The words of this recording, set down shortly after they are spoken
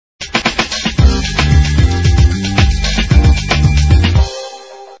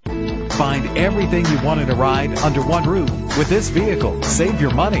Everything you want in a ride under one roof. With this vehicle, save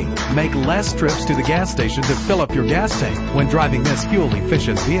your money. Make less trips to the gas station to fill up your gas tank when driving this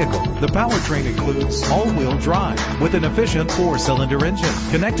fuel-efficient vehicle. The powertrain includes all-wheel drive with an efficient 4-cylinder engine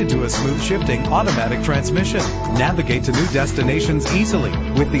connected to a smooth shifting automatic transmission. Navigate to new destinations easily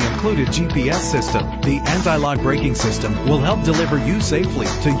with the included GPS system. The anti-lock braking system will help deliver you safely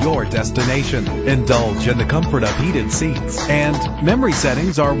to your destination. Indulge in the comfort of heated seats, and memory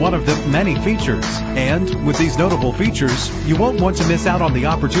settings are one of the many features. And with these notable features, you won't want to miss out on the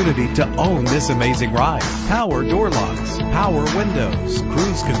opportunity to own this amazing ride. Power door locks, power windows,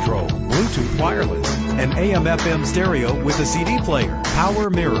 cruise control, Bluetooth wireless, an AM/FM stereo with a CD player, power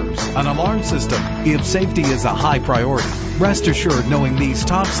mirrors, an alarm system. If safety is a high priority, rest assured knowing these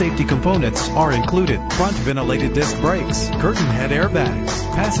top safety components are included: front ventilated disc brakes, curtain head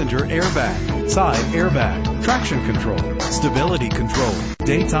airbags, passenger airbag, side airbag, traction control, stability control,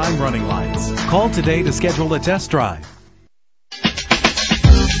 daytime running lights. Call today to schedule a test drive.